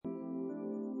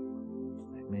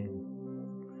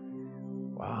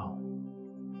Wow.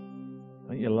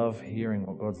 Don't you love hearing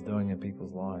what God's doing in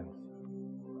people's lives?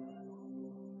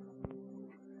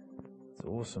 It's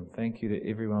awesome. Thank you to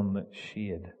everyone that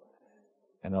shared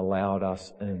and allowed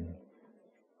us in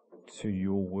to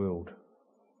your world.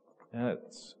 And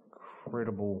it's an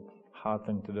incredible, hard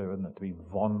thing to do, isn't it? To be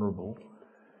vulnerable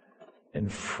in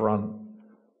front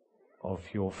of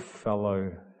your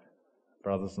fellow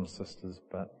brothers and sisters.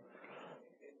 But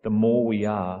the more we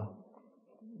are,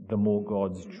 the more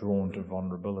God's drawn to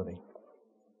vulnerability.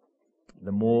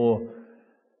 The more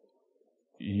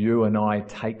you and I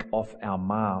take off our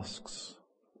masks,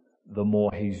 the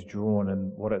more He's drawn,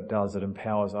 and what it does, it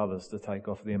empowers others to take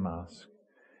off their mask.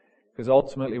 Because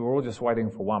ultimately we're all just waiting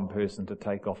for one person to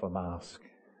take off a mask,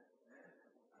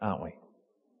 aren't we?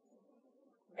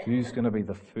 Who's going to be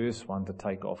the first one to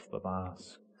take off the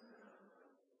mask?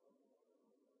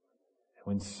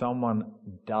 When someone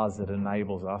does, it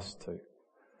enables us to.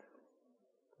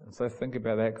 And so think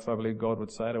about that, because I believe God would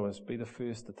say to us, be the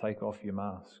first to take off your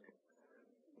mask.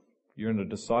 You're in a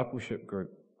discipleship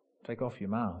group, take off your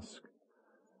mask.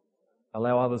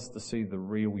 Allow others to see the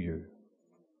real you.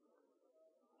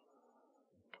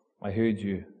 I heard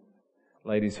you,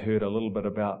 ladies, heard a little bit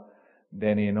about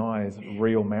Danny and I's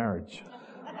real marriage.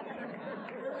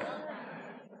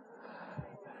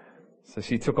 So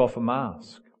she took off a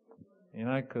mask,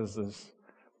 because there's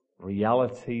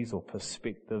realities or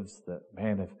perspectives that,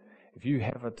 man, if you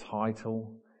have a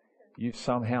title, you've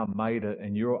somehow made it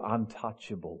and you're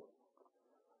untouchable.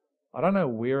 I don't know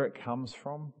where it comes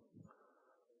from,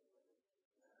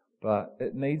 but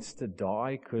it needs to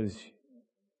die, because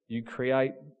you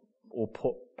create or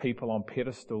put people on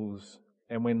pedestals,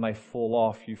 and when they fall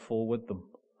off, you fall with them.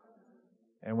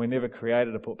 And we're never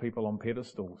created to put people on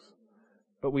pedestals.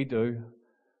 But we do,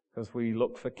 because we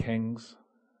look for kings.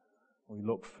 We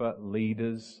look for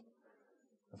leaders.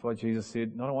 That's why Jesus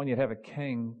said, "I don't want you to have a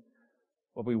king,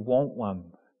 but we want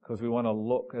one, because we want to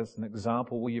look as an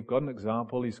example." Well, you've got an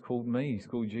example. He's called me. He's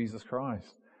called Jesus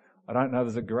Christ. I don't know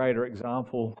there's a greater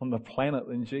example on the planet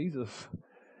than Jesus.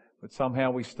 But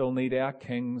somehow we still need our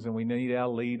kings, and we need our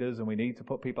leaders, and we need to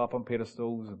put people up on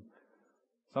pedestals. And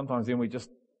sometimes then we just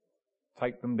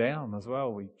take them down as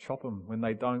well. We chop them when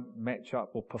they don't match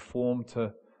up or perform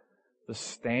to the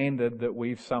standard that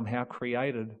we've somehow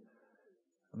created,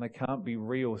 and they can't be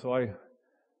real. So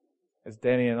as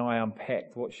Danny and I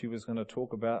unpacked what she was going to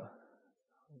talk about,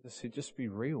 I just said, just be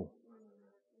real.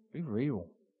 Be real.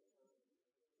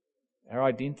 Our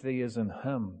identity is in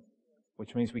Him,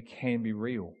 which means we can be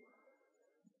real.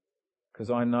 Because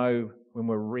I know when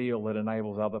we're real, it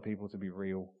enables other people to be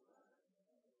real.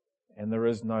 And there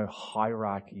is no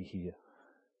hierarchy here.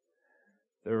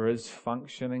 There is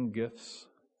functioning gifts,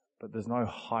 but there's no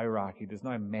hierarchy. There's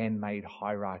no man-made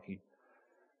hierarchy.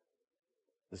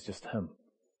 There's just Him.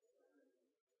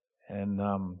 And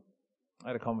I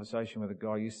had a conversation with a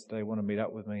guy yesterday who wanted to meet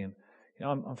up with me. And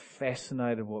I'm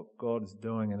fascinated what God's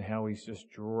doing and how He's just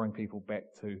drawing people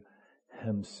back to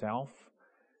Himself.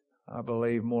 I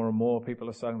believe more and more people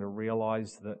are starting to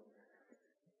realize that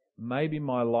maybe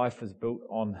my life is built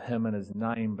on Him and His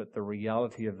name, but the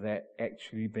reality of that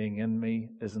actually being in me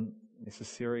isn't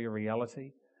necessarily a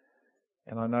reality.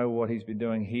 And I know what He's been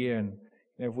doing here, and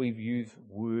if we've used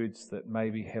words that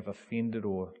maybe have offended,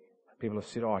 or people have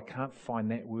said, I can't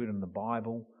find that word in the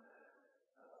Bible.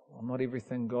 Well, not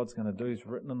everything God's going to do is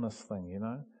written in this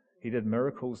thing, He did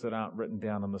miracles that aren't written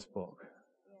down in this book.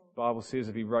 The Bible says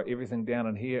if He wrote everything down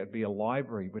in here, it'd be a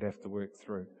library we'd have to work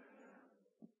through.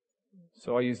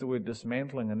 So I use the word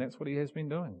dismantling, and that's what He has been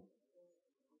doing.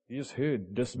 You just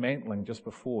heard dismantling just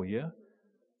before, yeah?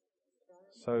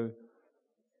 So,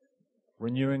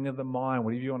 renewing of the mind,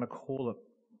 whatever you want to call it.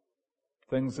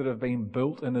 Things that have been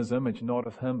built in His image, not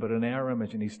of Him, but in our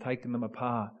image, and He's taken them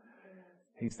apart.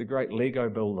 He's the great Lego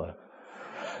builder.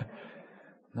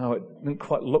 No, it didn't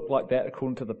quite look like that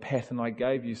according to the pattern I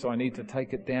gave you, so I need to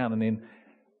take it down and then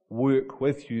work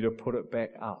with you to put it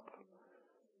back up.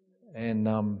 And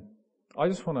I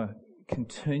just want to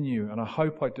continue, and I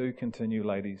hope I do continue,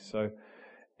 ladies, so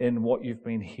in what you've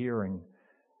been hearing.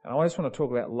 And I just want to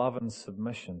talk about love and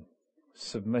submission.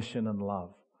 Submission and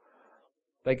love.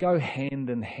 They go hand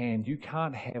in hand. You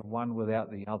can't have one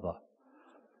without the other.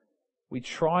 We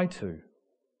try to.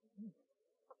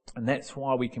 And that's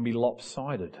why we can be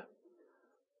lopsided.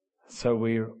 So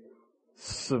we're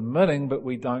submitting, but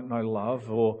we don't know love,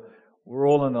 or we're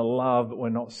all in a love, but we're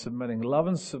not submitting. Love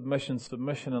and submission,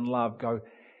 submission and love go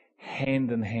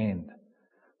hand in hand.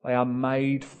 They are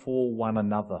made for one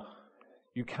another.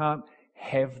 You can't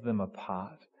have them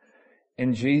apart.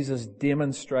 And Jesus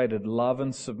demonstrated love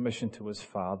and submission to His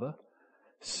Father,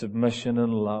 submission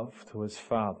and love to his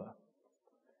Father.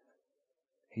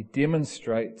 He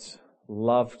demonstrates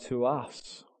love to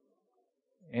us.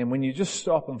 And when you just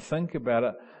stop and think about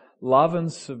it, love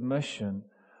and submission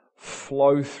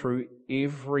flow through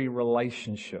every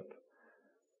relationship,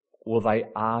 or they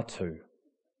are to.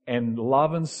 And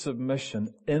love and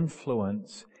submission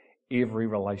influence every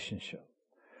relationship.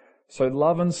 So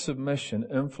love and submission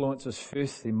influences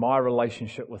firstly my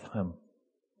relationship with him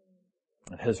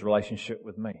and his relationship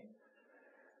with me.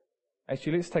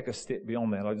 Actually, let's take a step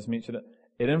beyond that. I just mentioned it.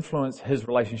 It influenced his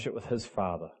relationship with his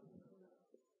Father.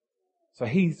 So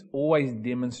he's always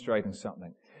demonstrating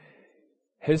something.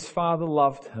 His Father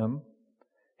loved him.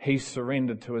 He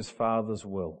surrendered to his Father's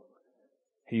will.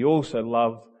 He also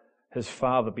loved his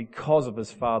Father because of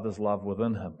his Father's love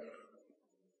within him.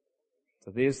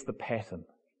 So there's the pattern.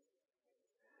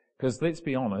 Because let's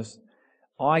be honest,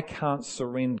 I can't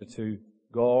surrender to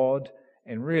God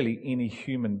and really any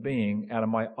human being out of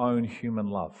my own human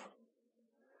love.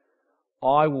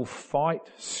 I will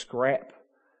fight, scrap,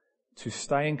 to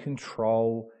stay in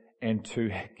control and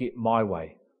to get my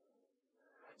way.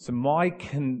 So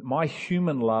my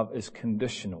human love is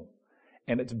conditional,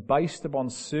 and it's based upon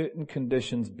certain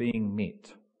conditions being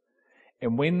met.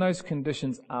 And when those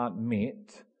conditions aren't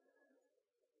met,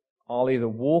 I'll either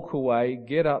walk away,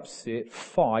 get upset,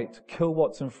 fight, kill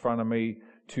what's in front of me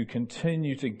to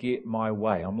continue to get my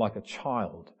way. I'm like a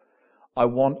child. I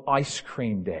want ice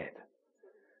cream, Dad.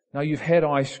 Now you've had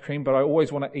ice cream, but I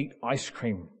always want to eat ice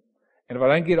cream. And if I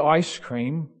don't get ice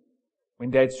cream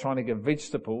when Dad's trying to get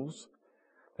vegetables,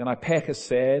 then I pack a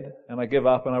sad and I give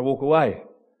up and I walk away.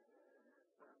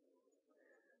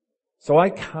 So I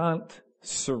can't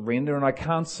surrender and I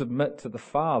can't submit to the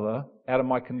Father out of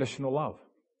my conditional love.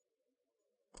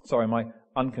 Sorry, my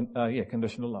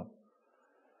conditional love.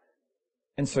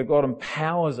 And so God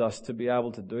empowers us to be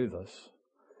able to do this.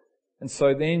 And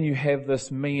so then you have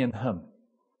this me and him.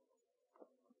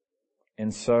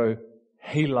 And so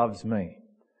he loves me.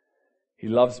 He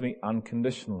loves me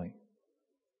unconditionally.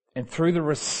 And through the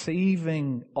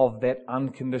receiving of that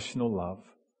unconditional love,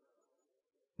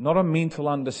 not a mental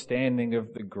understanding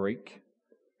of the Greek,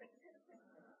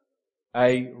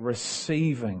 a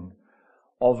receiving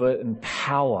of it in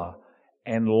power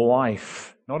and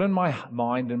life, not in my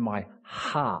mind, in my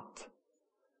heart.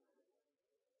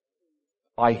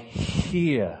 I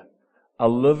hear a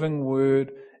living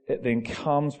word. It then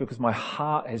comes because my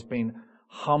heart has been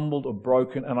humbled or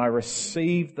broken, and I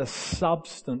receive the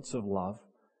substance of love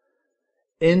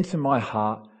into my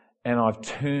heart, and I've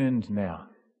turned now.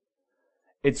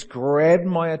 It's grabbed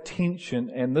my attention,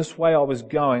 and this way I was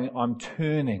going, I'm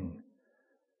turning.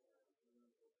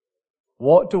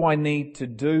 What do I need to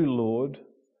do, Lord?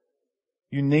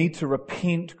 You need to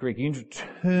repent, Greg. You need to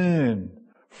turn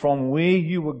from where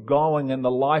you were going and the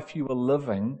life you were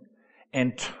living,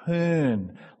 and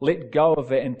turn. Let go of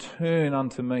that and turn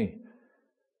unto me.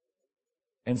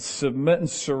 And submit and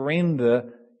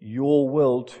surrender your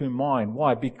will to mine.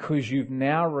 Why? Because you've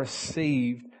now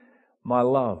received my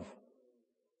love.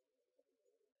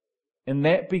 And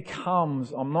that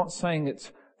becomes, I'm not saying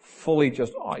it's fully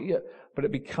just, but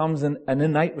it becomes an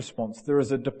innate response. There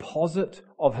is a deposit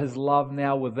of his love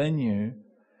now within you,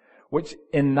 which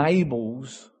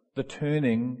enables the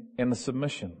turning and the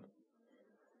submission.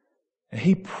 And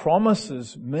he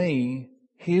promises me,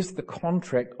 here's the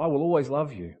contract, I will always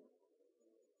love you.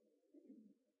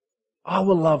 I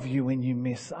will love you when you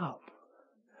mess up.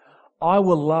 I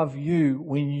will love you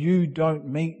when you don't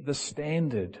meet the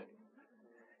standard.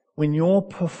 When your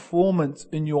performance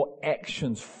and your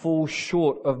actions fall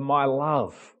short of my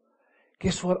love.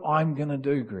 Guess what I'm going to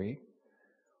do, Greg?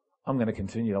 I'm going to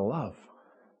continue to love.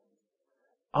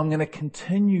 I'm going to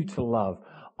continue to love.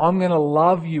 I'm going to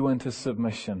love you into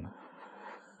submission.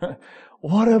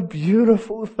 What a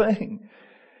beautiful thing.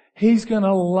 He's going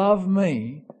to love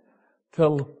me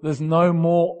till there's no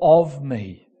more of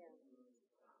me.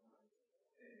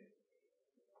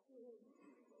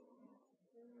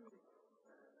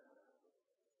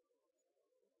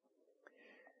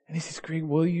 And he says, Greg,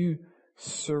 will you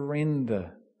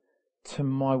surrender to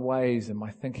my ways and my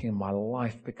thinking and my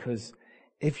life? Because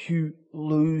if you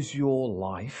lose your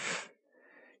life,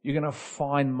 you're going to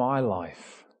find my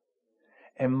life.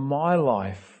 And my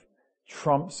life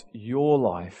trumps your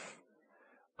life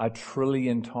 1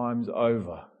 trillion times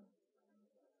over.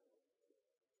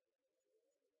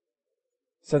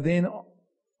 So then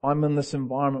I'm in this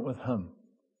environment with him.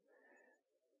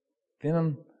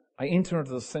 Then I enter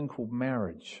into this thing called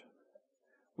marriage,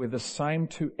 where the same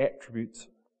two attributes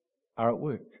are at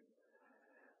work.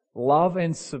 Love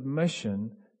and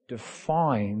submission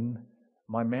define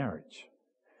my marriage.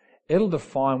 It'll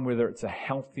define whether it's a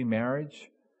healthy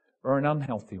marriage or an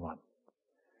unhealthy one.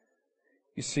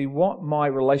 You see, what my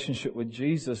relationship with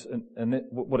Jesus,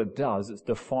 what it does, it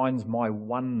defines my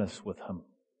oneness with Him.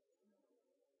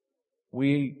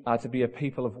 We are to be a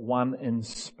people of one in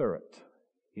spirit.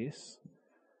 Yes?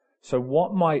 So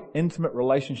what my intimate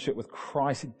relationship with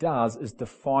Christ does is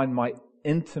define my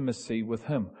intimacy with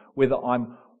Him. Whether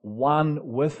I'm one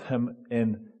with Him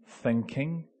in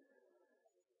thinking,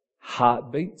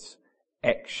 heartbeats,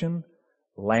 action,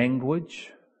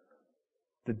 language,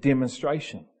 the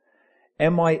demonstration.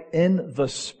 Am I in the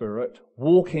Spirit,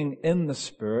 walking in the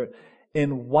Spirit,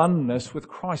 in oneness with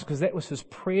Christ? Because that was His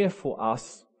prayer for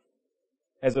us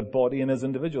as a body and as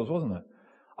individuals, wasn't it?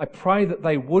 I pray that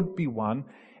they would be one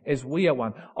as we are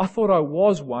one. I thought I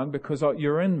was one because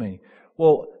you're in me.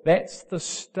 Well, that's the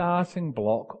starting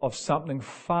block of something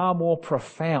far more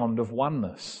profound of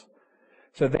oneness.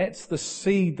 So that's the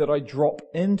seed that I drop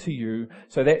into you,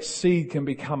 so that seed can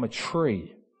become a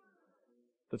tree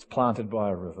that's planted by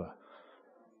a river.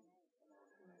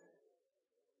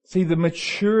 See, the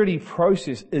maturity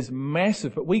process is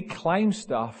massive, but we claim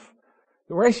stuff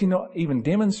that we're actually not even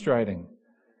demonstrating.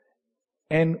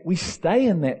 And we stay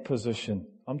in that position.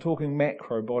 I'm talking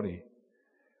macro body.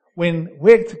 When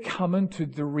we're to come into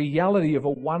the reality of a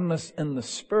oneness in the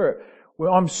Spirit, where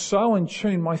I'm so in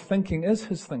tune, my thinking is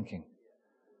His thinking.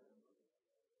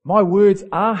 My words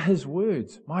are His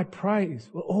words. My praise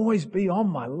will always be on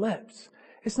my lips.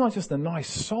 It's not just a nice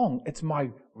song, it's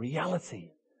my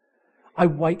reality. I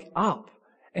wake up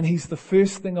and He's the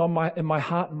first thing in my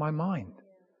heart and my mind.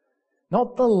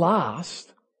 Not the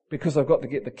last, because I've got to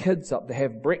get the kids up to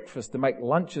have breakfast, to make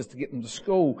lunches, to get them to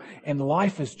school, and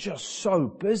life is just so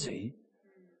busy.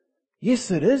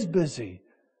 Yes, it is busy.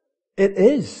 It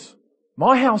is.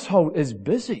 My household is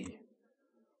busy.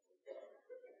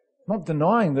 I'm not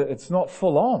denying that it's not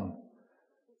full on.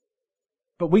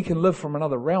 But we can live from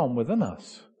another realm within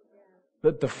us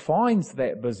that defines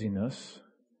that busyness,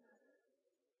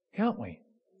 can't we?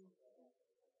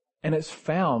 And it's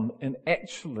found in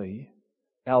actually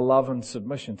our love and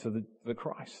submission to the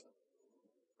Christ.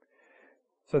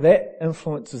 So that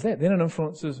influences that. Then it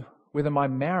influences whether my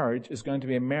marriage is going to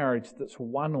be a marriage that's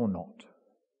one or not.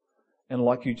 And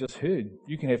like you just heard,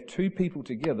 you can have two people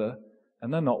together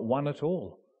and they're not one at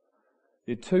all.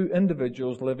 They're two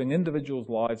individuals living individuals'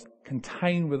 lives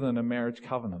contained within a marriage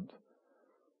covenant.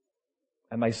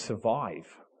 And they survive.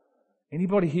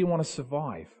 Anybody here want to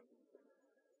survive?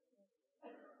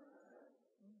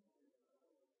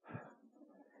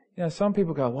 You know, some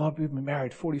people go, well, we've been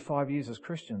married 45 years as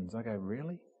Christians. I go,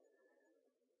 really?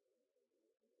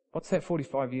 What's that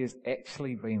 45 years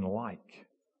actually been like?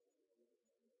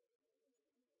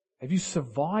 Have you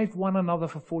survived one another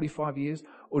for 45 years?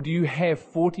 Or do you have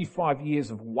 45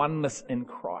 years of oneness in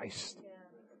Christ?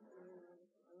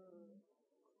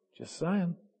 Just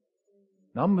saying.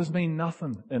 Numbers mean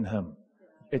nothing in Him.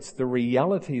 It's the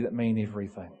reality that means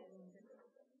everything.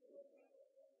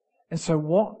 And so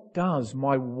what does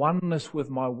my oneness with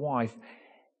my wife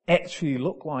actually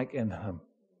look like in Him?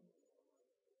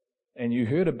 And you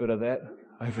heard a bit of that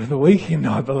over the weekend,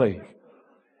 I believe.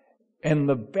 And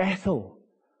the battle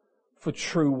for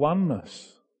true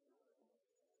oneness.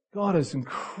 God is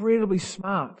incredibly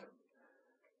smart.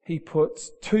 He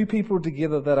puts two people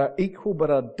together that are equal but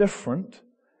are different.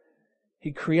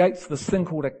 He creates this thing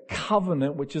called a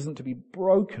covenant, which isn't to be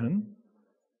broken.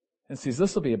 And says,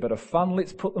 this will be a bit of fun.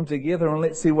 Let's put them together and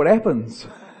let's see what happens.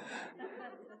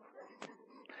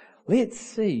 Let's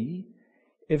see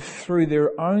if through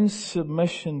their own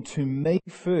submission to me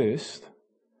first,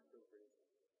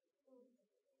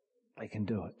 they can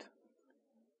do it.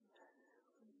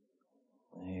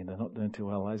 Yeah, they're not doing too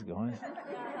well, those guys.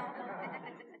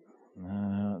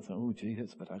 No, it's like, oh gee,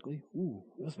 that's a bit ugly. Ooh,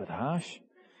 that was a bit harsh.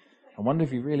 I wonder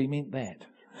if he really meant that.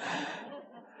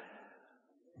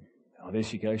 Oh, there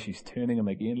she goes. She's turning him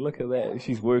again. Look at that.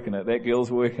 She's working it. That girl's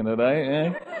working it,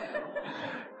 eh?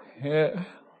 Yeah.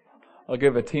 I'll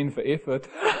give her 10 for effort.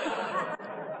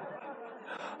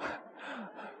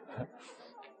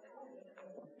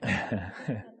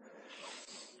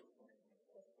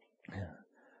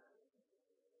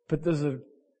 But there's a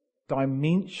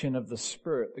dimension of the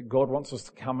Spirit that God wants us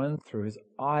to come in through. Is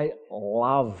I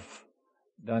love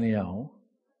Danielle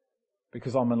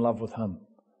because I'm in love with Him.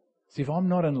 See, if I'm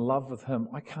not in love with Him,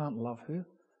 I can't love her.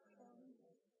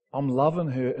 I'm loving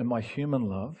her in my human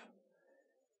love,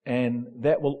 and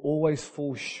that will always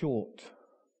fall short.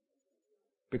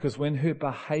 Because when her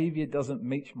behavior doesn't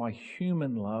meet my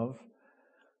human love,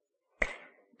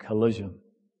 collision.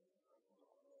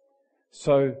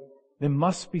 So there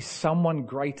must be someone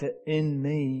greater in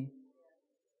me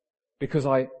because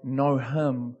I know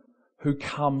Him who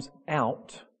comes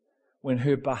out when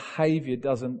her behavior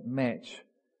doesn't match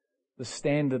the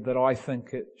standard that I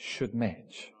think it should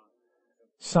match.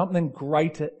 Something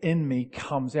greater in me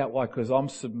comes out. Why? Because I'm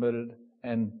submitted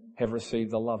and have received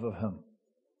the love of Him.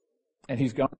 And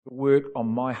He's going to work on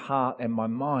my heart and my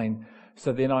mind,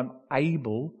 so then I'm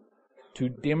able to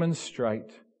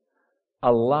demonstrate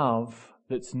a love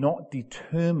that's not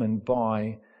determined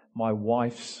by my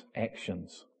wife's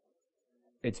actions.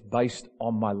 It's based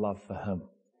on my love for Him.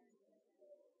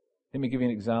 Let me give you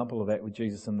an example of that with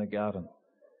Jesus in the garden.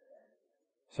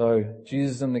 So,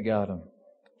 Jesus in the garden.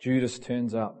 Judas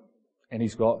turns up, and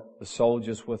he's got the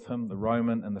soldiers with him, the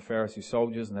Roman and the Pharisee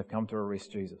soldiers, and they've come to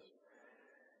arrest Jesus.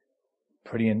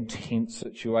 Pretty intense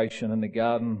situation in the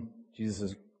garden.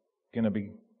 Jesus is going to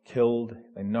be killed.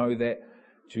 They know that.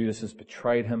 Judas has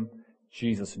betrayed him.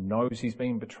 Jesus knows he's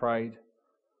been betrayed.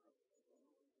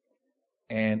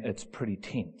 And it's pretty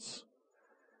tense.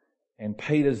 And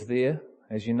Peter's there,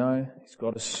 as you know. He's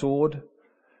got a sword.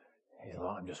 He's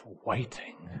like, I'm just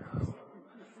waiting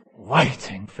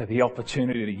for the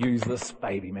opportunity to use this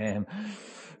baby, man.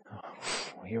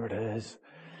 Oh, here it is.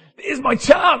 There's my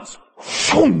chance.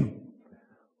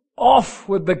 Off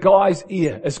with the guy's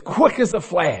ear, as quick as a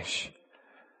flash.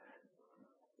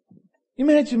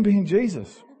 Imagine being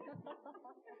Jesus.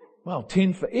 Well,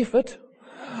 10 for effort.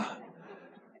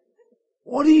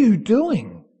 What are you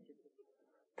doing?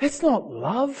 That's not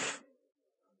love.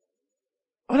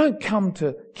 I don't come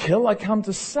to kill, I come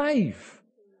to save.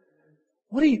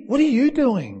 What are you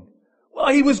doing? Well,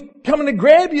 he was coming to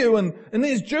grab you and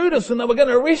there's Judas and they were going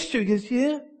to arrest you. He goes,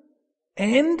 yeah.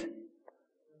 And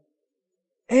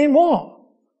what?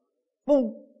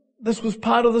 Well, this was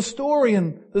part of the story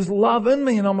and there's love in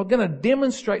me and I'm going to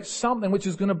demonstrate something which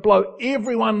is going to blow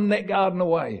everyone in that garden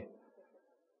away.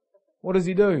 What does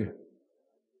he do?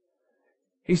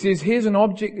 He says, here's an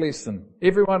object lesson.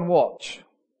 Everyone watch.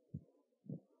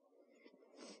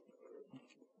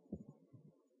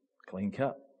 Clean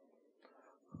cut.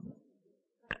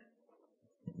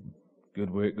 Good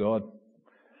work, God.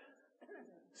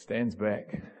 Stands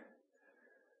back.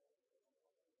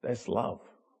 That's love.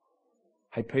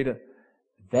 Hey, Peter,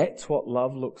 that's what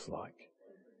love looks like.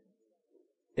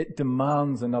 It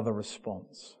demands another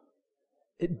response.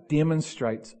 It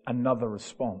demonstrates another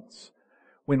response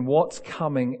when what's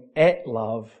coming at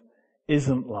love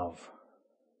isn't love.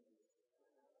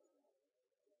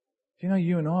 Do you know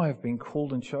you and I have been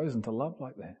called and chosen to love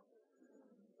like that?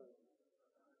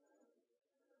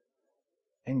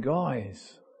 And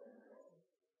guys,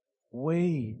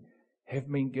 we have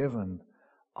been given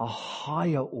a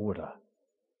higher order.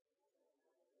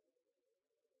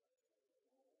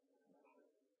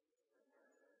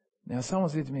 Now someone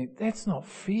said to me, that's not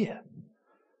fair.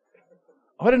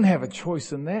 I didn't have a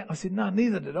choice in that. I said, no,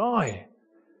 neither did I.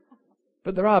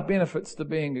 But there are benefits to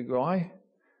being a guy,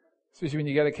 especially when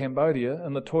you go to Cambodia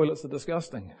and the toilets are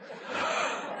disgusting.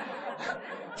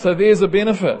 So there's a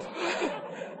benefit.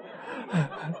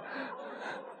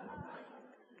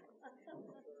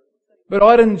 But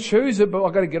I didn't choose it, but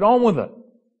I've got to get on with it.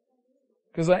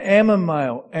 Because I am a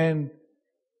male and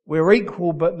we're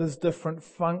equal, but there's different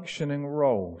functioning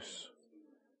roles.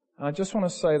 And I just want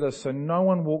to say this so no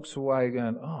one walks away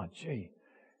going, oh, gee,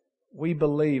 we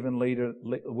believe in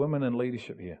women in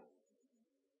leadership here.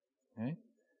 Okay?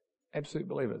 Absolutely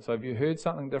believe it. So if you heard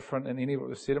something different and any of what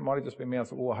was said, it might have just been me. I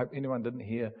thought, I hope anyone didn't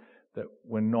hear that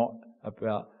we're not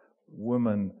about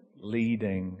women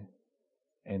leading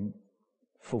and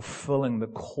fulfilling the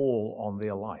call on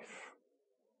their life.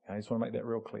 Okay? I just want to make that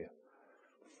real clear.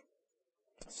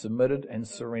 Submitted and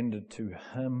surrendered to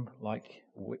Him like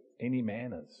any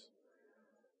man is.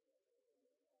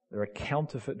 There are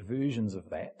counterfeit versions of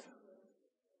that.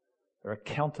 There are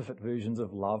counterfeit versions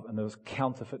of love and there's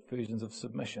counterfeit versions of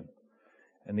submission.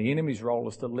 And the enemy's role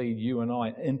is to lead you and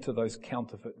I into those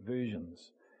counterfeit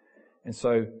versions. And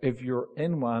so if you're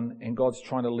in one and God's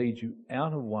trying to lead you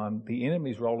out of one, the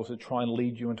enemy's role is to try and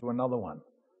lead you into another one.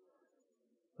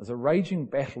 There's a raging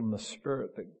battle in the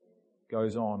spirit that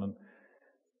goes on. And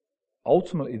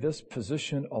ultimately this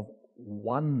position of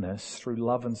oneness through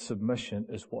love and submission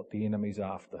is what the enemy's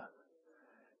after.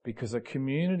 Because a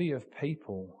community of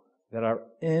people that are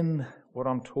in what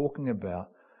I'm talking about,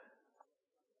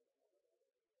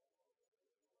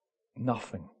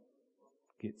 nothing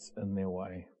gets in their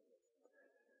way.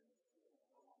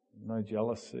 No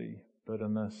jealousy,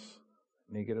 bitterness,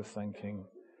 negative thinking.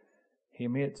 Hear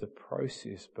me, it's a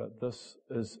process, but this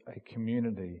is a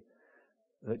community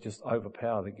that just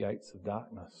overpower the gates of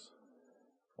darkness.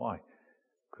 Why?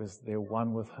 Because they're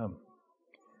one with Him.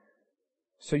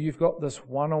 So you've got this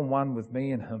one-on-one with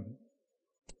me and Him.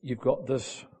 you've got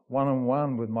this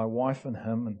one-on-one with my wife and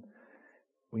him, and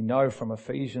we know from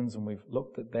Ephesians, and we've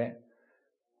looked at that,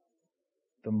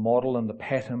 the model and the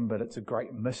pattern, but it's a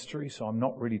great mystery, so I'm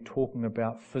not really talking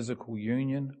about physical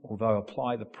union, although I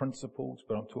apply the principles,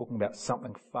 but I'm talking about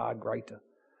something far greater.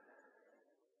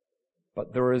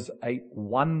 But there is a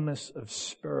oneness of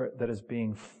spirit that is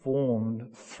being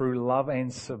formed through love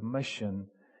and submission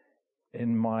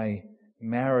in my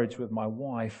marriage with my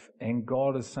wife, and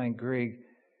God is saying, Greg,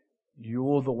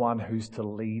 you're the one who's to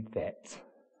lead that.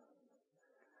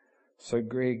 So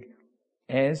Greg,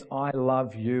 as I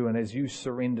love you and as you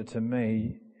surrender to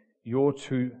me, you're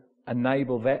to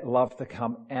enable that love to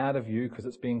come out of you because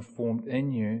it's being formed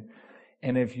in you.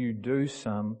 And if you do,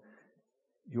 son,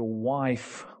 your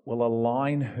wife will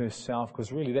align herself,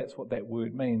 because really that's what that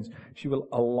word means. She will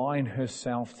align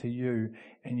herself to you,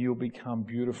 and you'll become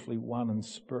beautifully one in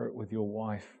spirit with your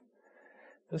wife.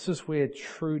 This is where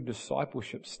true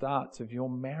discipleship starts if you're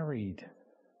married.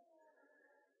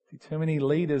 See, too many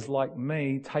leaders like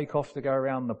me take off to go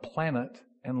around the planet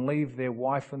and leave their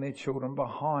wife and their children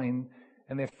behind,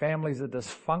 and their families are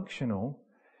dysfunctional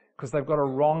because they've got a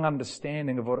wrong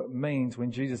understanding of what it means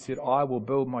when Jesus said, I will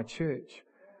build my church.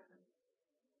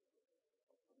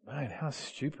 Man, how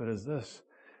stupid is this?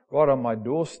 Right on my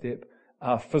doorstep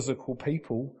are physical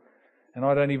people, and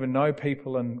I don't even know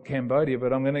people in Cambodia,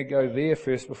 but I'm going to go there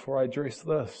first before I address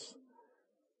this.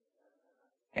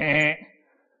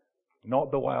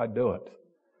 Not the way I do it.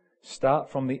 Start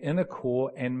from the inner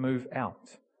core and move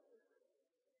out.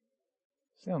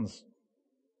 Sounds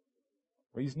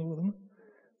reasonable, doesn't it?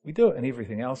 We do it in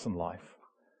everything else in life.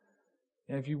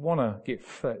 And if you want to get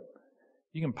fit,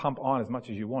 you can pump iron as much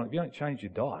as you want. If you don't change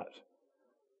your diet,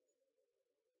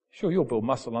 sure, you'll build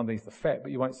muscle underneath the fat,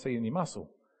 but you won't see any muscle.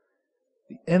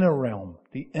 The inner realm,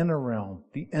 the inner realm,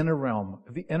 the inner realm.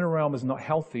 If the inner realm is not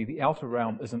healthy, the outer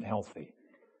realm isn't healthy.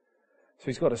 So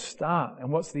he's got to start.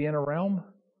 And what's the inner realm?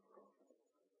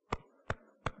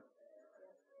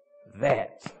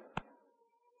 That.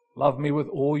 Love me with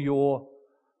all your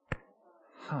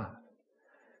heart.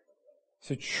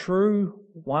 So true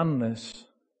oneness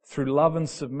through love and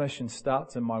submission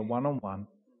starts in my one-on-one.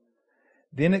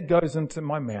 Then it goes into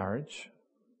my marriage.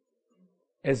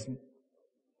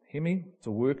 Hear me? It's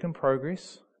a work in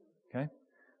progress. Okay?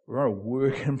 We're on a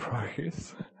work in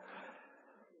progress.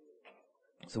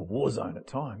 It's a war zone at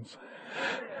times.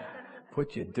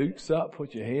 Put your dukes up,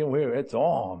 put your hair where it's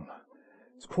on.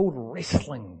 It's called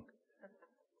wrestling.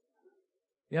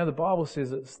 You know, the Bible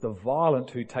says it's the violent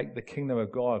who take the kingdom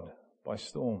of God by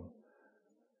storm.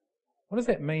 What does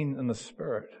that mean in the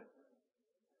spirit?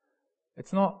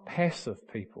 It's not passive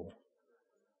people.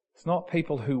 It's not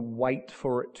people who wait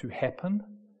for it to happen.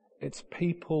 It's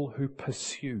people who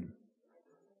pursue.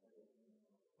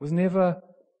 Was never,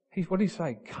 what did he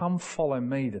say? Come follow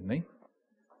me, didn't he?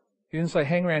 He didn't say,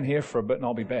 hang around here for a bit and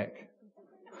I'll be back.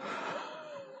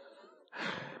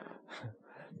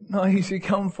 No, he said,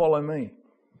 come follow me.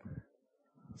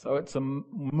 So it's a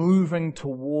moving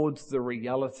towards the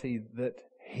reality that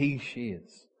he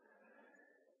shares.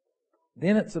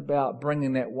 Then it's about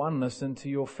bringing that oneness into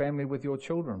your family with your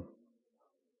children.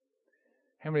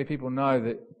 How many people know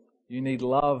that you need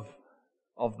love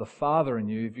of the Father in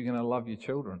you if you're going to love your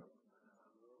children?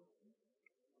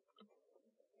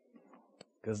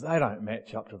 Because they don't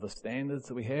match up to the standards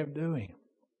that we have, do we?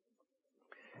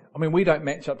 I mean, we don't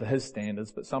match up to his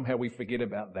standards, but somehow we forget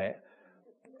about that.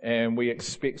 And we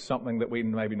expect something that we're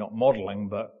maybe not modelling,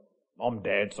 but I'm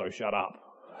dad, so shut up.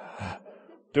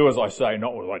 Do as I say,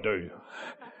 not what I do.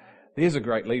 There's a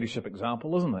great leadership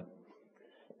example, isn't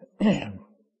it?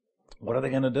 What are they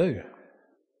going to do?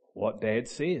 What dad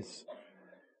says.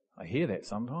 I hear that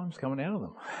sometimes coming out of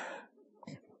them.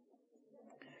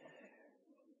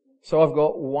 So I've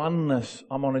got oneness.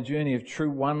 I'm on a journey of true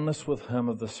oneness with him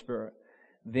of the Spirit.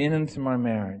 Then into my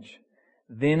marriage.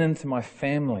 Then into my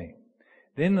family.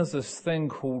 Then there's this thing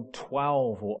called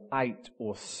 12 or 8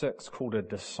 or 6 called a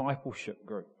discipleship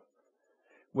group,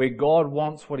 where God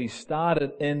wants what he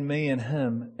started in me and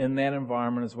him in that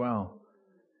environment as well.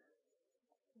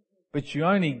 But you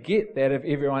only get that if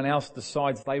everyone else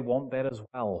decides they want that as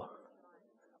well.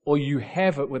 Or you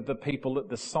have it with the people that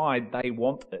decide they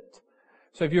want it.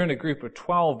 So if you're in a group of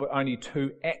 12 but only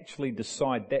 2 actually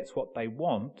decide that's what they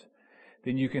want,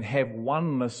 then you can have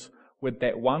oneness with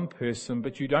that one person,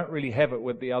 but you don't really have it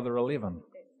with the other 11.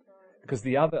 Because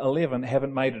the other 11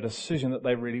 haven't made a decision that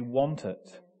they really want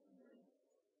it.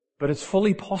 But it's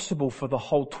fully possible for the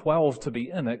whole 12 to be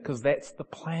in it, because that's the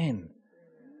plan.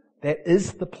 That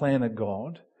is the plan of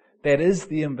God. That is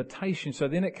the invitation. So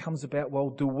then it comes about,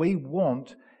 well, do we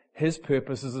want His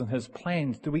purposes and His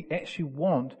plans? Do we actually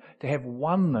want to have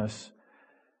oneness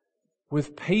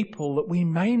with people that we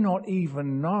may not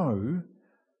even know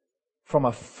from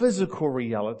a physical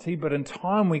reality, but in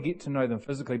time we get to know them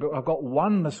physically, but I've got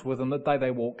oneness with them the day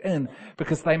they walk in,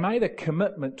 because they made a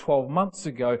commitment 12 months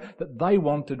ago that they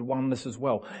wanted oneness as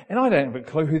well. And I don't have a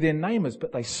clue who their name is,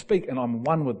 but they speak and I'm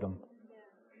one with them.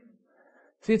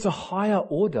 See, it's a higher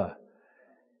order.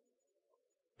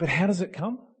 But how does it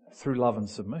come? Through love and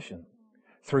submission.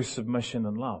 Through submission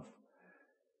and love.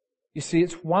 You see,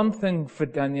 it's one thing for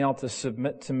Danielle to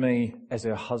submit to me as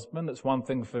her husband. It's one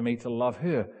thing for me to love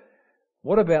her.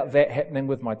 What about that happening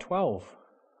with my 12?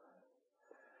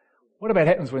 What about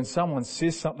happens when someone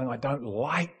says something I don't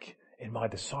like in my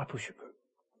discipleship group?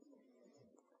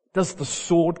 Does the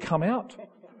sword come out?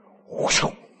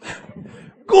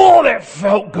 Oh, that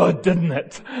felt good, didn't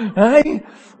it? Eh?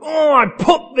 Oh, I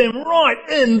put them right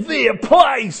in their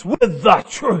place with the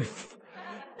truth.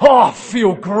 Oh, I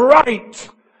feel great.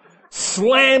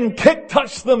 Slam, kick,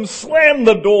 touch them, slam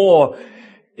the door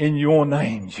in your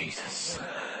name, Jesus.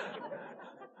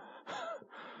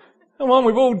 Come on,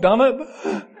 we've all done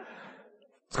it.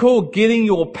 It's called getting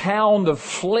your pound of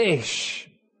flesh.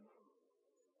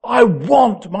 I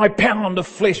want my pound of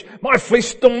flesh. My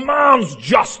flesh demands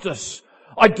justice.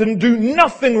 I didn't do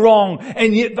nothing wrong,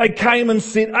 and yet they came and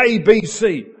said A, B,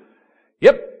 C.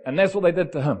 Yep, and that's what they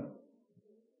did to him.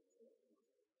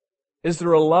 Is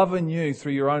there a love in you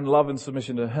through your own love and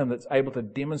submission to Him that's able to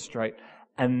demonstrate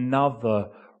another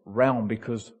realm?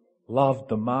 Because love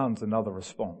demands another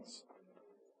response.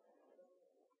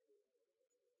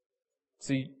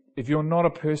 See, if you're not a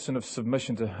person of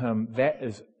submission to Him, that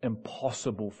is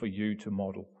impossible for you to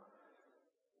model.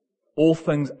 All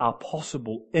things are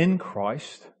possible in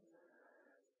Christ,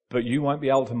 but you won't be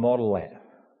able to model that.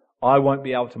 I won't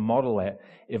be able to model that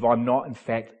if I'm not in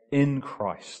fact in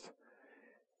Christ.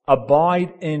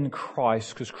 Abide in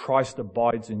Christ because Christ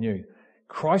abides in you.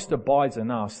 Christ abides in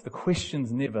us. The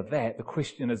question's never that. The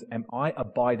question is, am I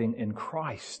abiding in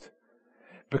Christ?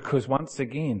 Because once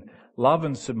again, love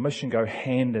and submission go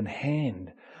hand in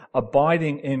hand.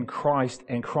 Abiding in Christ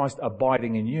and Christ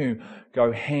abiding in you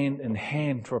go hand in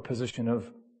hand for a position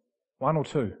of one or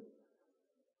two.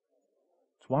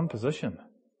 It's one position.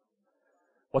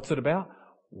 What's it about?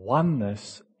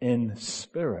 Oneness in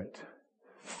spirit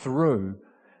through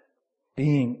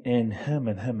being in Him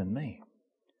and Him in me.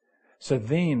 So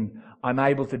then I'm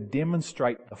able to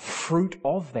demonstrate the fruit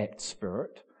of that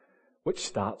spirit, which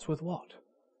starts with what?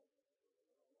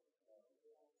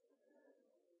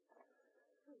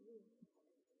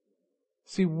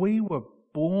 See, we were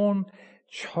born,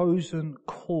 chosen,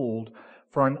 called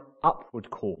for an upward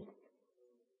call,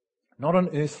 not an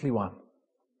earthly one.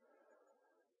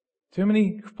 Too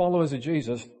many followers of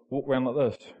Jesus walk around like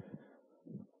this.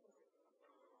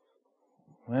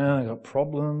 Well, I got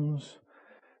problems.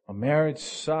 My marriage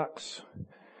sucks.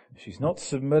 She's not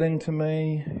submitting to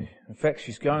me. In fact,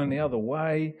 she's going the other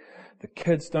way. The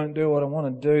kids don't do what I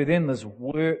want to do. Then there's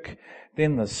work.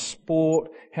 Then there's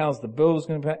sport. How's the bills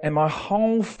going to pay? And my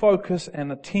whole focus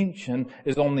and attention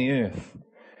is on the earth.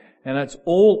 And it's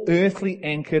all earthly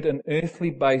anchored and earthly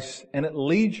based. And it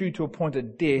leads you to a point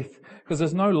of death because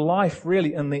there's no life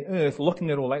really in the earth looking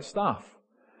at all that stuff.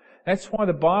 That's why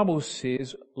the Bible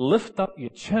says, lift up your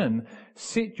chin,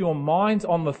 set your minds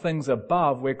on the things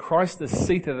above where Christ is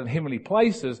seated in heavenly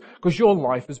places, because your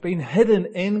life has been hidden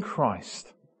in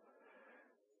Christ.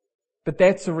 But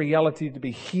that's a reality to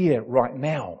be here right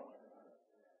now.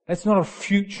 That's not a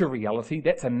future reality,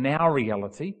 that's a now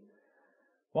reality.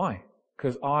 Why?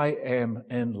 Because I am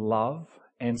in love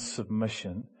and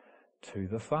submission to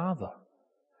the Father.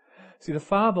 See, the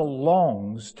Father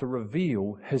longs to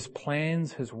reveal His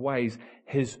plans, His ways,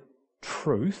 His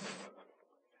truth,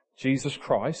 Jesus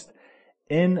Christ,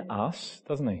 in us,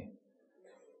 doesn't He?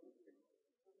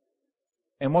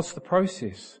 And what's the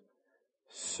process?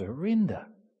 Surrender.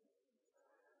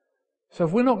 So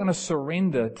if we're not going to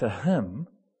surrender to Him,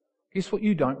 guess what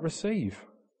you don't receive?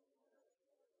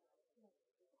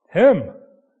 Him,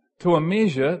 to a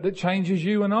measure that changes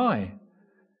you and I.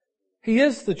 He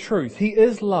is the truth. He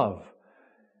is love.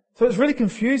 So it's really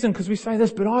confusing because we say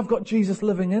this, but I've got Jesus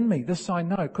living in me. This I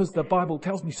know because the Bible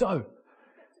tells me so.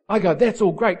 I go, that's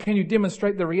all great. Can you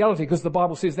demonstrate the reality? Because the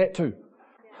Bible says that too.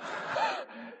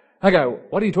 I go,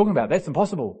 what are you talking about? That's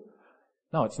impossible.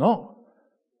 No, it's not.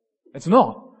 It's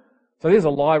not. So there's a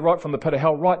lie right from the pit of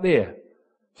hell right there.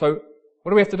 So what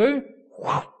do we have to do?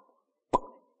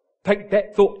 Take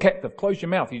that thought captive. Close your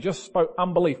mouth. You just spoke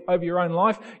unbelief over your own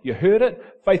life. You heard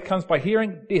it. Faith comes by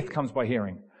hearing. Death comes by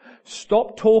hearing.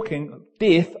 Stop talking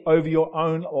death over your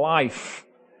own life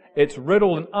It's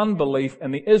riddled in unbelief,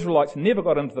 and the Israelites never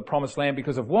got into the promised land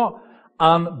because of what?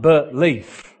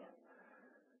 Unbelief.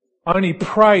 Only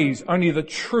praise, only the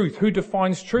truth. Who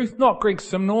defines truth? Not Greg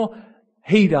Simnor.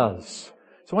 He does.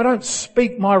 So I don't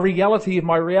speak my reality if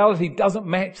my reality doesn't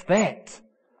match that.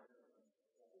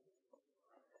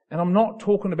 And I'm not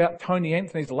talking about Tony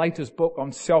Anthony's latest book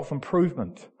on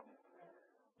self-improvement.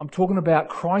 I'm talking about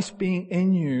Christ being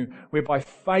in you, where by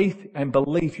faith and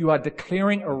belief you are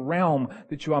declaring a realm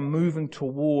that you are moving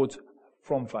towards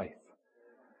from faith.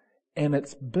 And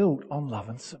it's built on love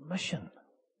and submission.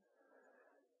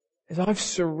 As I've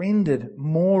surrendered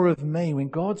more of me, when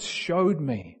God showed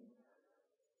me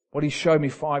what He showed me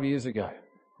 5 years ago,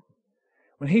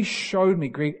 when He showed me,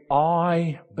 Greg,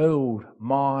 I build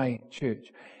my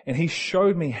church. And He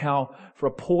showed me how, for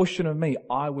a portion of me,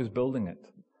 I was building it.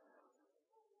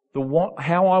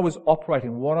 How I was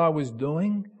operating, what I was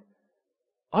doing,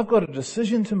 I've got a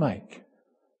decision to make.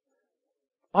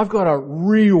 I've got a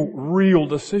real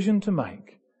decision to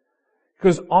make.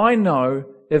 Because I know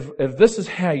if this is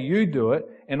how you do it,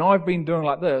 and I've been doing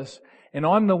like this, and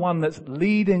I'm the one that's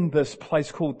leading this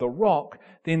place called The Rock,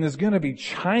 then there's going to be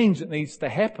change that needs to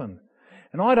happen.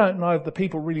 And I don't know if the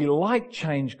people really like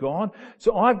change, God.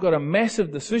 So I've got a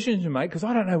massive decision to make because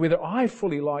I don't know whether I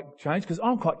fully like change because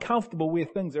I'm quite comfortable where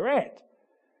things are at.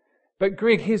 But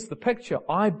Greg, here's the picture.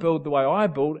 I build the way I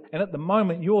build, and at the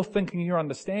moment your thinking, your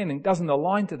understanding doesn't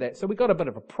align to that. So we've got a bit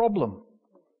of a problem.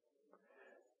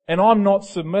 And I'm not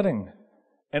submitting,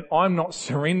 and I'm not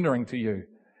surrendering to you.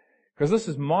 Because this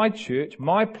is my church,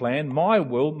 my plan, my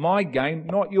will, my game,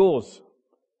 not yours.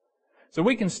 So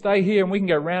we can stay here and we can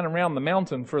go round and round the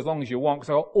mountain for as long as you want, because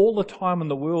I've got all the time in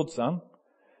the world, son.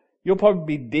 You'll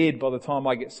probably be dead by the time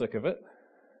I get sick of it.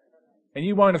 And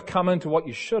you won't have come into what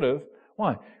you should have.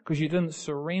 Why? Because you didn't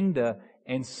surrender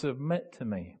and submit to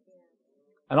me.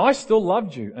 And I still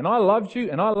loved you, and I loved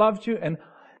you, and I loved you, and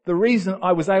the reason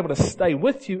I was able to stay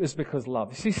with you is because love.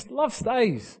 You see, love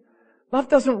stays. Love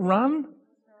doesn't run.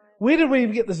 Where did we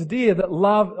even get this idea that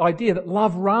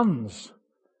love runs?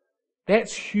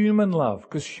 That's human love,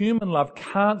 because human love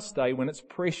can't stay when it's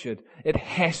pressured. It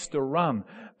has to run.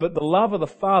 But the love of the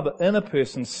Father in a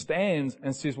person stands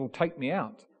and says, well, take me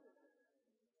out.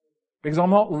 Because I'm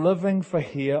not living for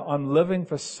here, I'm living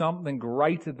for something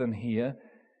greater than here.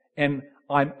 And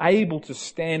I'm able to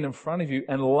stand in front of you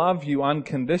and love you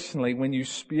unconditionally when you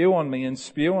spew on me and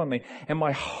spew on me. And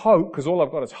my hope, because all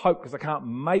I've got is hope, because I can't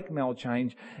make Mel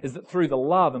change, is that through the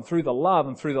love and through the love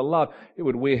and through the love, it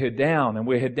would wear her down and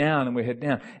wear her down and wear her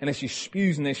down. And as she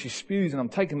spews and as she spews, and I'm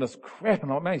taking this crap,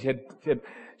 and man,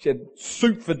 she had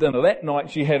soup for dinner that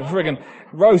night. She had friggin'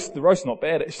 roast. The roast's not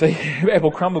bad, actually.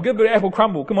 Apple crumble. Give us a bit of apple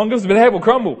crumble. Come on, give us a bit of apple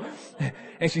crumble.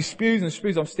 And she spews and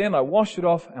spews. I'm standing, I wash it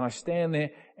off, and I stand there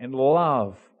and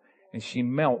love. And she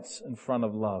melts in front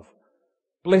of love.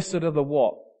 Blessed are the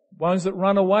what? Ones that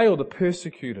run away or the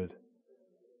persecuted?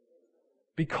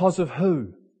 Because of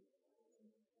who?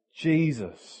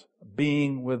 Jesus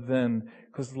being within.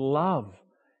 Because love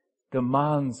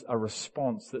demands a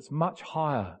response that's much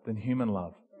higher than human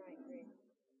love.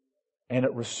 And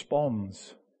it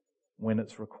responds when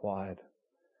it's required.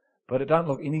 But it don't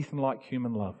look anything like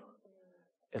human love.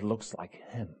 It looks like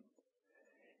Him.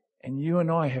 And you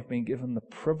and I have been given the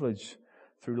privilege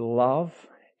through love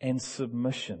and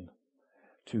submission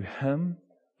to Him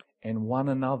and one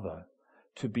another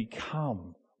to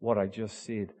become what I just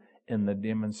said in the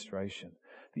demonstration.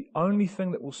 The only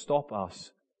thing that will stop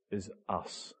us is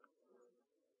us.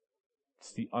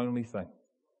 It's the only thing.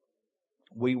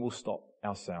 We will stop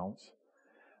ourselves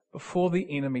before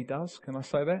the enemy does. Can I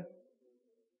say that?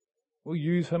 We'll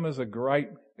use him as a great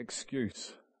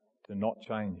excuse to not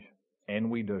change. And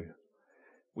we do.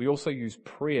 We also use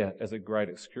prayer as a great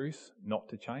excuse not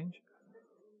to change.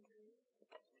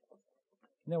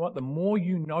 You know what? The more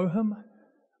you know Him,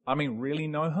 really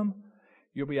know Him,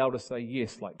 you'll be able to say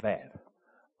yes like that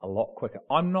a lot quicker.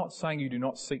 I'm not saying you do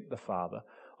not seek the Father.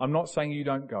 I'm not saying you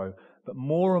don't go. But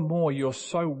more and more you're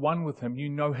so one with Him, you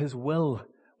know His will.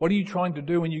 What are you trying to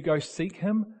do when you go seek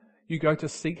Him? You go to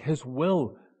seek His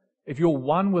will. If you're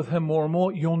one with Him more and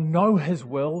more, you'll know His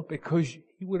will because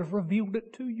He would have revealed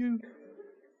it to you.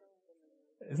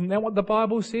 Isn't that what the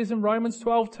Bible says in Romans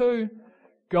 12:2?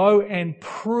 Go and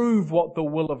prove what the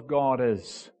will of God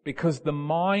is, because the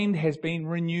mind has been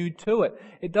renewed to it.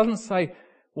 It doesn't say,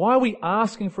 why are we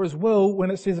asking for His will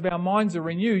when it says if our minds are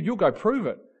renewed, you'll go prove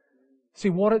it. See,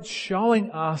 what it's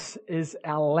showing us is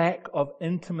our lack of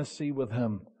intimacy with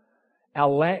Him. Our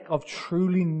lack of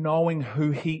truly knowing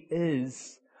who He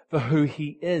is for who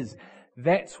He is.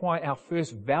 That's why our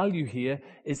first value here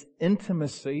is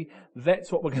intimacy.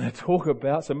 That's what we're going to talk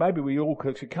about. So maybe we all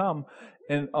should come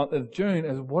in June.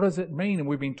 Is what does it mean? And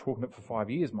we've been talking it for 5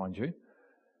 years, mind you.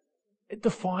 It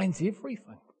defines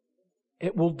everything.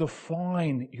 It will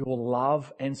define your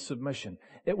love and submission.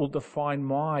 It will define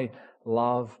my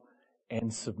love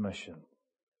and submission.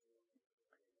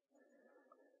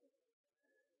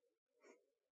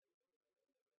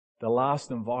 The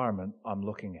last environment I'm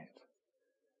looking at.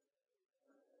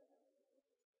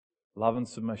 Love and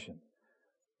submission.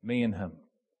 Me and him.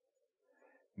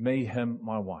 Me, him,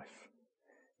 my wife.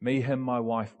 Me, him, my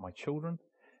wife, my children.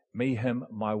 Me, him,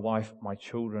 my wife, my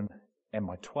children, and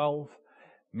my 12.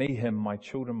 Me, him, my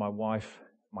children, my wife,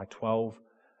 my 12,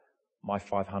 my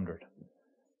 500.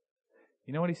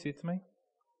 You know what he said to me?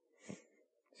 He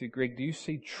said, Greg, do you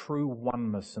see true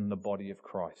oneness in the body of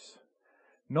Christ?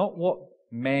 Not what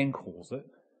man calls it.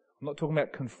 I'm not talking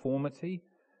about conformity.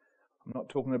 I'm not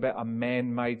talking about a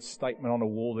man-made statement on a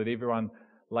wall that everyone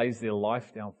lays their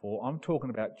life down for. I'm talking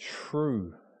about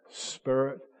true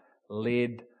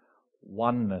Spirit-led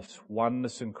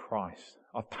oneness in Christ.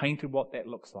 I've painted what that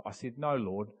looks like. I said, no,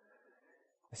 Lord.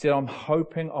 I said, I'm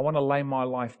hoping, I want to lay my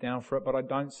life down for it, but I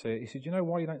don't see it. He said, you know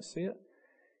why you don't see it?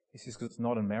 He says, because it's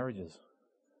not in marriages.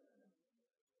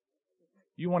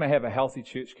 You want to have a healthy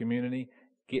church community,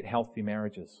 get healthy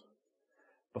marriages.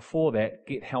 Before that,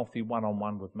 get healthy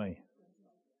one-on-one with me.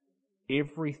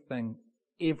 Everything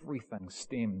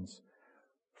stems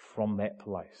from that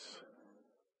place.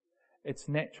 It's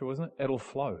natural, isn't it? It'll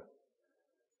flow.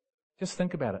 Just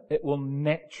think about it. It will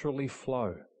naturally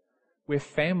flow. We're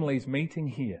families meeting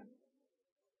here.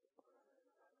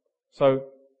 So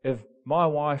if my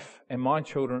wife and my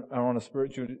children are on a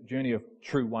spiritual journey of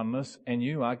true oneness, and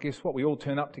you are, guess what? We all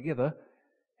turn up together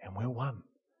and we're one.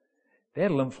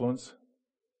 That'll influence,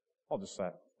 I'll just say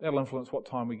it, that'll influence what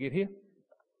time we get here.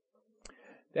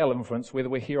 That'll influence whether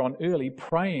we're here on early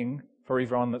praying for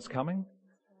everyone that's coming.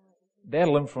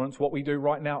 That'll influence what we do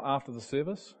right now after the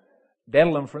service.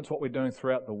 That'll influence what we're doing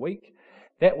throughout the week.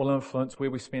 That will influence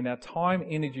where we spend our time,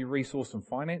 energy, resource, and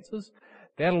finances.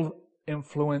 That'll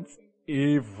influence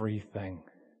everything.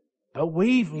 But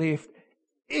we've left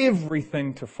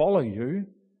everything to follow you.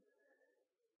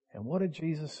 And what did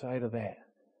Jesus say to that?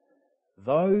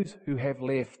 Those who have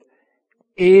left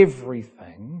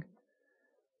everything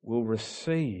will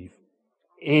receive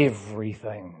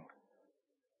everything,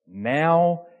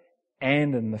 now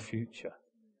and in the future.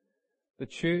 The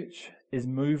church is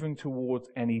moving towards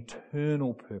an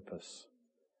eternal purpose,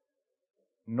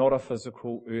 not a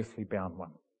physical, earthly bound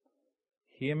one.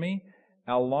 Hear me?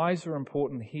 Our lives are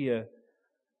important here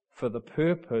for the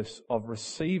purpose of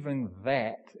receiving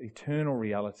that eternal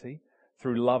reality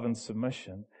through love and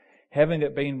submission, having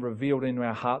it been revealed into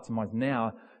our hearts and minds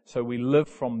now, so we live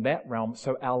from that realm,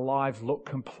 so our lives look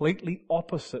completely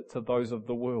opposite to those of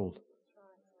the world.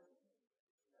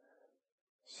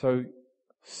 So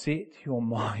set your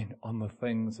mind on the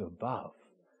things above,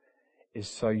 is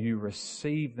so you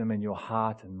receive them in your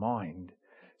heart and mind.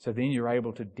 So then you're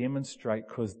able to demonstrate,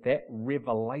 because that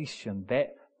revelation,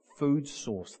 that food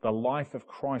source, the life of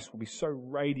Christ will be so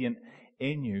radiant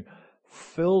in you,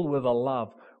 filled with a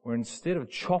love where instead of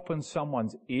chopping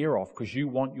someone's ear off because you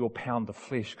want your pound of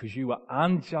flesh, because you were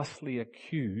unjustly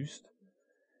accused,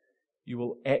 you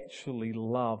will actually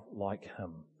love like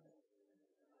him.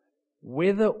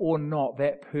 Whether or not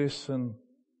that person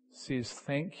says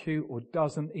thank you or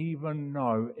doesn't even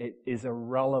know, it is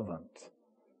irrelevant.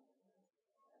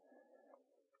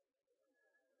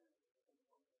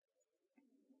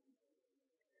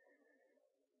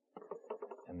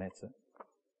 And that's it.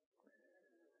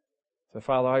 So,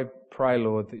 Father, I pray,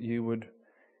 Lord, that you would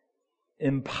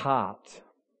impart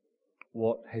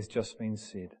what has just been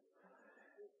said.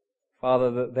 Father,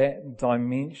 that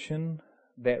dimension,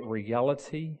 that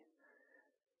reality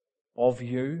of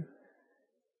you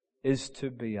is to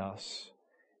be us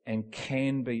and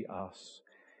can be us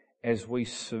as we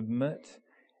submit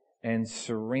and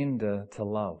surrender to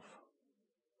love,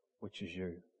 which is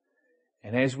you.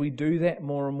 And as we do that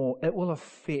more and more, it will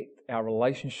affect our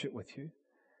relationship with you.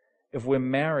 If we're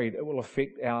married, it will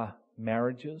affect our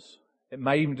marriages. It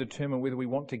may even determine whether we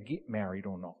want to get married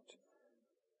or not.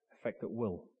 In fact, it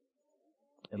will.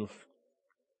 It'll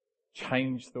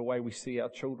change the way we see our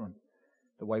children,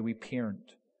 the way we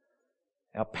parent,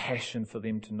 our passion for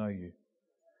them to know you.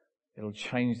 It'll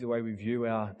change the way we view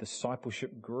our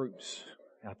discipleship groups,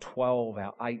 our 12,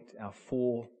 our 8, our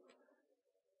 4,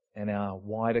 and our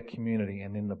wider community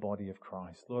and in the body of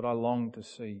Christ. Lord, I long to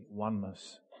see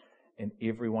oneness in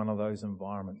every one of those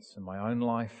environments, in my own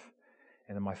life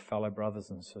and in my fellow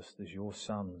brothers and sisters, your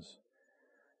sons,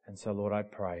 And so, Lord, I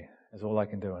pray, is all I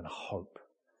can do, and hope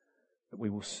that we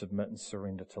will submit and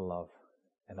surrender to love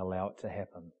and allow it to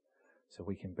happen so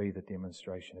we can be the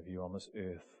demonstration of you on this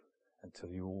earth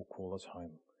until you all call us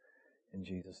home. In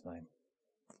Jesus' name,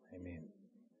 amen.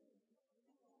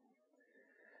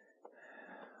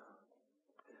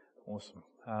 Awesome.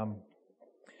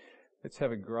 Let's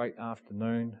have a great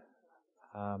afternoon.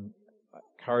 I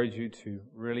encourage you to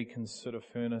really consider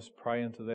Furnace, pray into that.